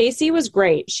 Yeah, Stacy was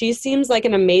great. She seems like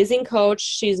an amazing coach.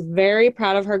 She's very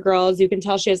proud of her girls. You can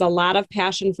tell she has a lot of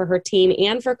passion for her team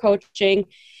and for coaching.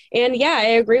 And yeah, I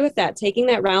agree with that. Taking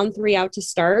that round 3 out to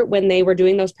start when they were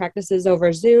doing those practices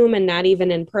over Zoom and not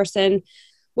even in person,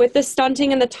 with the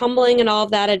stunting and the tumbling and all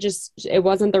of that, it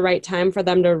wasn't the right time for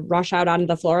them to rush out onto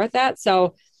the floor with that.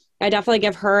 So I definitely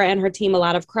give her and her team a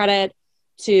lot of credit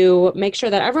to make sure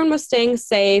that everyone was staying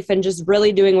safe and just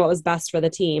really doing what was best for the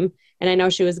team. And I know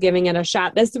she was giving it a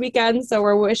shot this weekend, so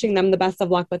we're wishing them the best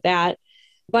of luck with that.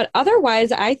 But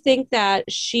otherwise, I think that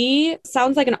she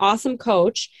sounds like an awesome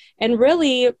coach, and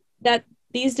really that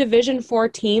these Division 4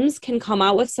 teams can come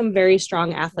out with some very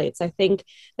strong athletes. I think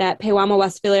that Pewaukee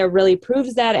Westphalia really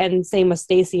proves that, and same with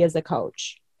Stacy as a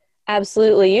coach.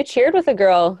 Absolutely. You cheered with a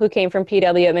girl who came from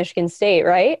PW at Michigan State,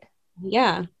 right?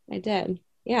 Yeah, I did.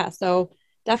 Yeah, so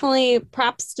definitely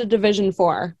props to Division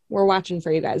 4. We're watching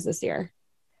for you guys this year.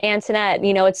 Antoinette,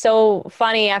 it's so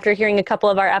funny after hearing a couple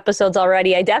of our episodes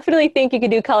already. I definitely think you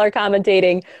could do color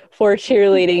commentating for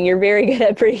cheerleading. You're very good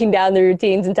at breaking down the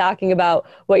routines and talking about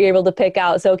what you're able to pick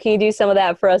out. So can you do some of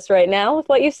that for us right now with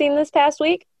what you've seen this past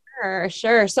week?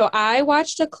 Sure. So I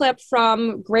watched a clip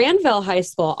from Granville High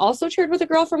School, also cheered with a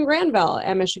girl from Granville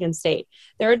at Michigan State.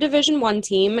 They're a Division I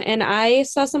team, and I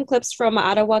saw some clips from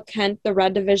Ottawa Kent, the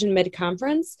Red Division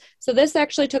Mid-Conference. So this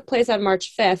actually took place on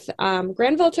March 5th.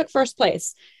 Granville took first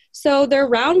place. So their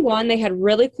round 1, they had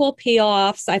really cool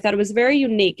peel-offs. I thought it was very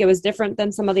unique. It was different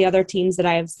than some of the other teams that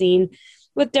I have seen,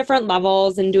 with different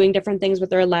levels and doing different things with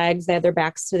their legs. They had their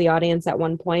backs to the audience at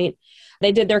one point.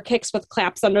 They did their kicks with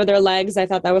claps under their legs. I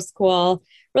thought that was cool.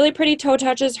 Really pretty toe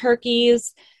touches,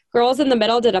 herkies. Girls in the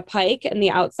middle did a pike and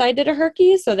the outside did a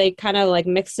herky. So they kind of like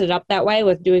mixed it up that way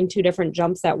with doing 2 different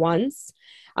jumps at once.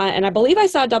 And I believe I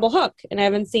saw a double hook, and I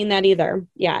haven't seen that either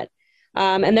yet.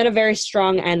 And then a very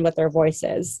strong end with their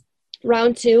voices.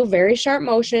 Round 2, very sharp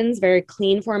motions, very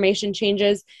clean formation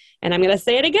changes. And I'm going to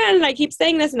say it again, and I keep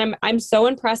saying this, and I'm so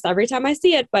impressed every time I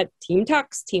see it, but team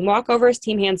tucks, team walkovers,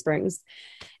 team handsprings.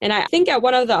 And I think at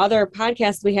one of the other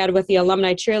podcasts we had with the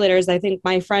alumni cheerleaders, I think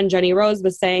my friend Jenny Rose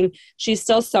was saying she's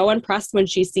still so impressed when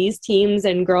she sees teams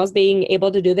and girls being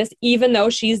able to do this, even though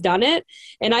she's done it.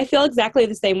 And I feel exactly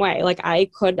the same way. Like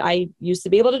I used to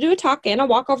be able to do a tuck and a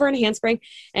walkover and a handspring,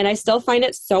 and I still find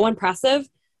it so impressive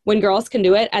when girls can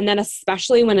do it, and then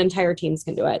especially when entire teams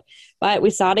can do it. But we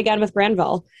saw it again with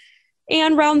Granville.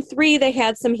 And round 3, they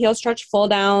had some heel stretch full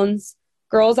downs.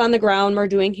 Girls on the ground were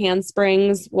doing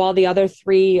handsprings while the other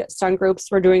 3 stunt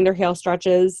groups were doing their heel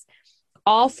stretches.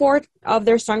 All 4 of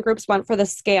their stunt groups went for the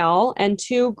scale, and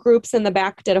 2 groups in the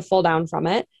back did a full down from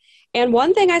it. And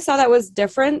one thing I saw that was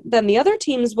different than the other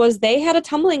teams was they had a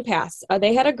tumbling pass.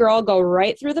 They had a girl go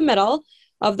right through the middle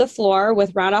of the floor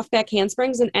with round off back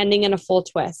handsprings and ending in a full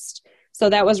twist. So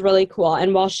that was really cool.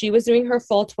 And while she was doing her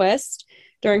full twist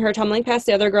during her tumbling pass,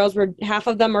 the other girls half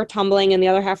of them were tumbling and the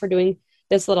other half were doing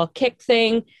this little kick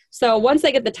thing. So once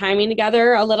they get the timing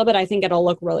together a little bit, I think it'll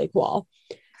look really cool.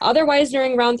 Otherwise,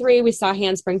 during round 3, we saw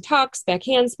handspring tucks, back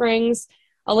handsprings,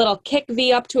 a little kick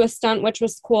V up to a stunt, which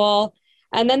was cool.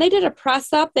 And then they did a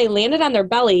press up. They landed on their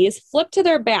bellies, flipped to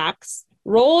their backs,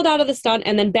 rolled out of the stunt,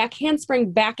 and then back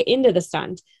handspring back into the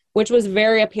stunt, which was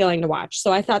very appealing to watch.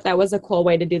 So I thought that was a cool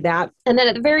way to do that. And then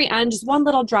at the very end, just one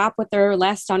little drop with their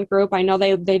last stunt group. I know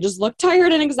they just look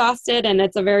tired and exhausted, and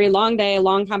it's a very long day,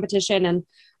 long competition, and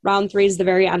round 3 is the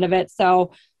very end of it.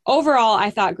 So overall,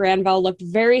 I thought Granville looked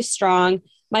very strong.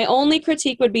 My only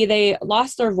critique would be they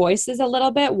lost their voices a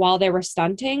little bit while they were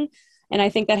stunting. And I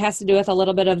think that has to do with a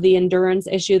little bit of the endurance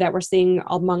issue that we're seeing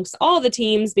amongst all the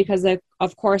teams because,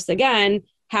 of course, again,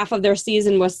 half of their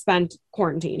season was spent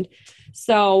quarantined.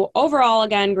 So overall,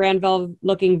 again, Granville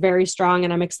looking very strong,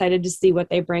 and I'm excited to see what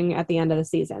they bring at the end of the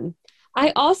season.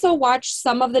 I also watched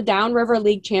some of the Downriver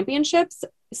League Championships.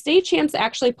 State Champs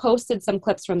actually posted some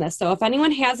clips from this. So if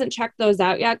anyone hasn't checked those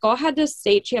out yet, go ahead to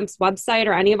State Champs website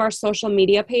or any of our social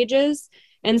media pages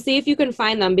and see if you can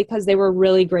find them because they were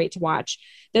really great to watch.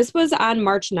 This was on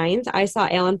March 9th. I saw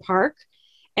Allen Park,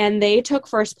 and they took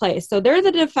first place. So they're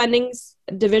the defending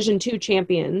Division II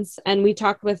champions, and we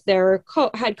talked with their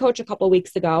head coach a couple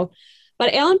weeks ago.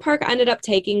 But Allen Park ended up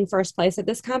taking first place at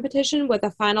this competition with a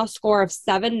final score of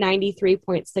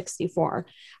 793.64.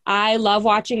 I love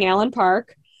watching Allen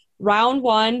Park. Round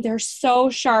 1, they're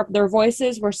so sharp. Their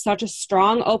voices were such a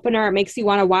strong opener. It makes you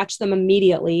want to watch them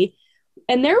immediately.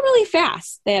 And they're really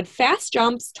fast. They had fast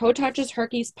jumps, toe touches,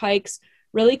 herkies, pikes,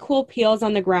 really cool peels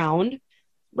on the ground.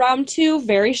 Round 2,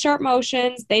 very sharp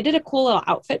motions. They did a cool little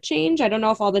outfit change. I don't know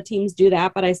if all the teams do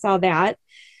that, but I saw that.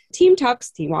 Team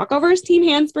tucks, team walkovers, team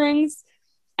handsprings.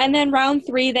 And then round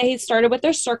 3, they started with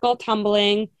their circle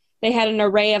tumbling. They had an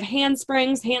array of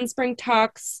handsprings, handspring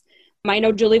tucks. I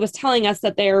know Julie was telling us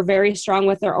that they are very strong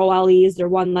with their OLEs, their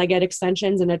one-legged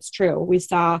extensions, and it's true. We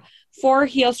saw 4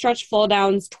 heel stretch full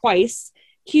downs twice,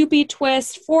 QP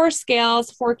twist, 4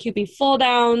 scales, 4 QP full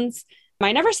downs.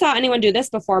 I never saw anyone do this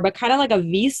before, but kind of like a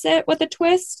V-sit with a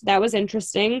twist. That was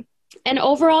interesting. And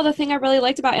overall, the thing I really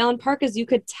liked about Allen Park is you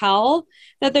could tell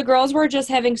that the girls were just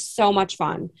having so much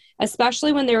fun,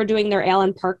 especially when they were doing their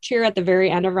Allen Park cheer at the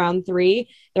very end of round 3.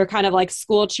 They're kind of like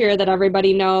school cheer that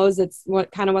everybody knows. It's what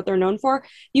they're known for.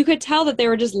 You could tell that they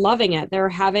were just loving it. They were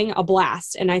having a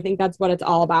blast. And I think that's what it's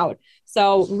all about.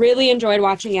 So really enjoyed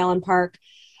watching Allen Park.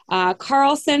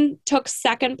 Carlson took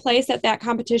second place at that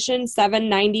competition,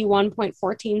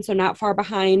 791.14, so not far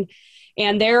behind.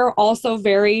 And they're also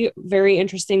very, very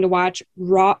interesting to watch.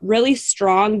 Really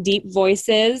strong, deep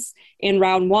voices in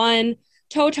round 1.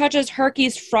 Toe touches,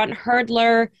 Herky's front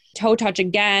hurdler, toe touch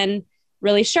again.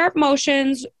 Really sharp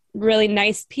motions, really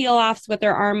nice peel-offs with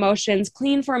their arm motions,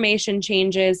 clean formation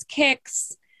changes,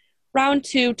 kicks. Round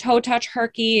 2, toe touch,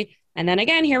 Herky. And then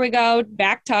again, here we go,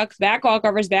 back tucks, back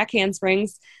walkovers, back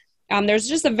handsprings. There's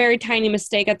just a very tiny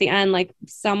mistake at the end, like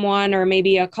someone or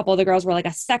maybe a couple of the girls were like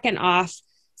a second off.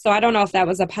 So I don't know if that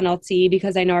was a penalty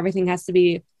because I know everything has to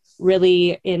be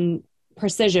really in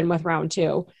precision with round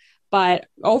 2. But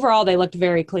overall, they looked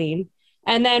very clean.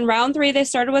 And then round 3, they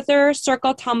started with their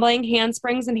circle tumbling,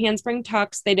 handsprings, and handspring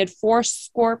tucks. They did 4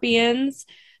 scorpions.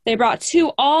 They brought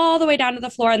 2 all the way down to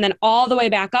the floor and then all the way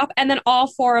back up. And then all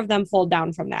 4 of them fold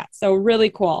down from that. So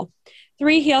really cool.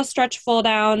 3 heel stretch full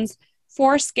downs,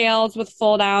 4 scales with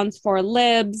full downs, 4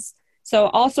 libs. So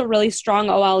also really strong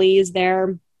OLEs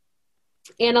there.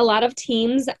 And a lot of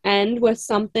teams end with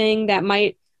something that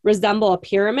might resemble a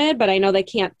pyramid, but I know they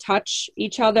can't touch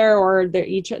each other or they're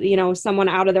each, someone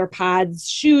out of their pods,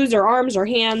 shoes or arms or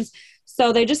hands.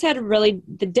 So they just had really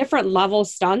the different level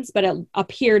stunts, but it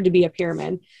appeared to be a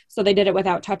pyramid. So they did it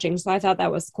without touching. So I thought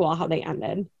that was cool how they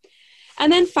ended.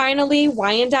 And then finally,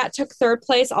 Wyandotte took third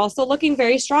place, also looking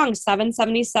very strong,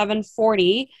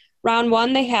 777.40. Round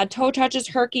 1, they had toe touches,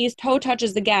 Herky's, toe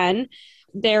touches again.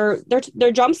 Their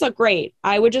jumps look great.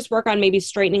 I would just work on maybe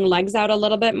straightening legs out a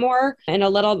little bit more and a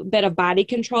little bit of body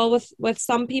control with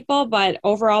some people, but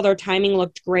overall their timing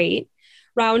looked great.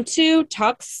 Round 2,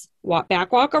 tucks,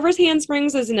 back walkovers,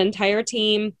 handsprings as an entire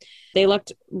team. They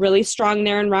looked really strong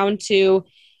there in round 2.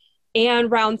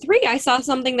 And round 3, I saw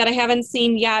something that I haven't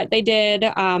seen yet. They did,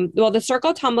 the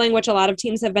circle tumbling, which a lot of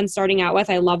teams have been starting out with.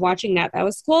 I love watching that. That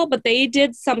was cool. But they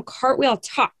did some cartwheel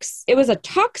tucks. It was a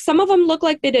tuck. Some of them looked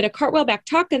like they did a cartwheel back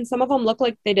tuck, and some of them looked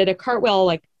like they did a cartwheel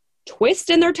like twist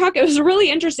in their tuck. It was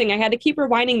really interesting. I had to keep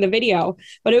rewinding the video,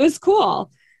 but it was cool.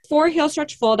 4 heel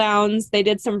stretch full downs. They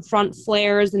did some front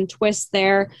flares and twists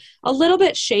there. A little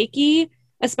bit shaky,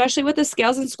 especially with the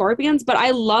scales and scorpions, but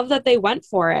I love that they went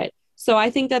for it. So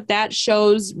I think that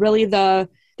shows really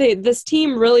this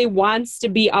team really wants to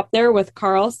be up there with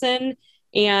Carlson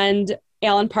and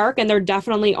Allen Park, and they're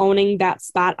definitely owning that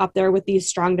spot up there with these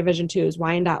strong Division IIs.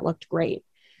 Wyandotte looked great.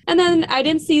 And then I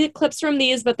didn't see clips from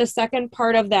these, but the second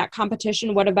part of that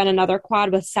competition would have been another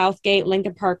quad with Southgate,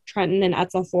 Lincoln Park, Trenton, and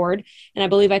Etzel Ford. And I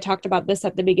believe I talked about this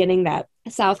at the beginning that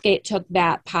Southgate took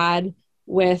that pod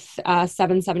with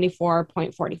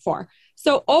 774.44.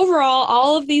 So overall,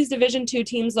 all of these Division II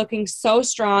teams looking so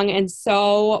strong and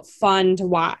so fun to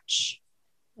watch.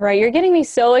 Right. You're getting me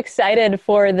so excited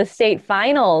for the state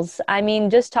finals. I mean,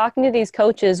 just talking to these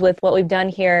coaches with what we've done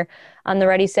here on the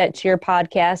Ready, Set, Cheer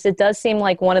podcast, it does seem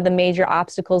like one of the major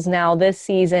obstacles now this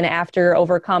season after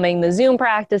overcoming the Zoom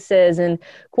practices and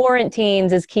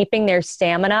quarantines is keeping their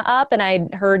stamina up. And I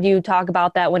heard you talk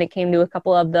about that when it came to a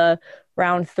couple of the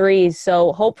round 3s.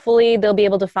 So hopefully they'll be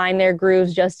able to find their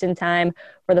grooves just in time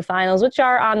for the finals, which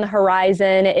are on the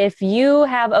horizon. If you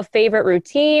have a favorite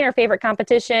routine or favorite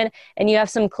competition and you have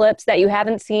some clips that you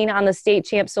haven't seen on the State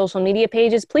Champs social media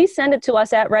pages, please send it to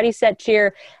us at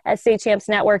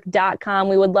ReadySetCheer@StateChampsNetwork.com.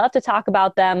 We would love to talk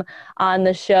about them on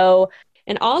the show.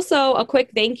 And also a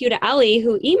quick thank you to Ellie,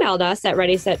 who emailed us at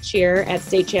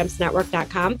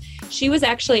ReadySetCheer@StateChampsNetwork.com. She was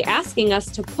actually asking us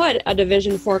to put a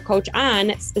Division IV coach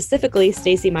on, specifically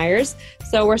Stacy Myers.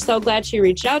 So we're so glad she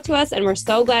reached out to us, and we're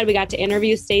so glad we got to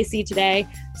interview Stacy today.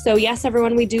 So yes,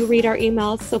 everyone, we do read our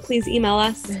emails, so please email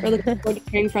us. We're looking forward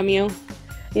to hearing from you.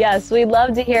 Yes, we'd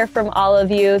love to hear from all of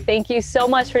you. Thank you so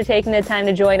much for taking the time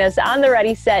to join us on the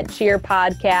Ready, Set, Cheer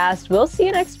podcast. We'll see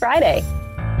you next Friday.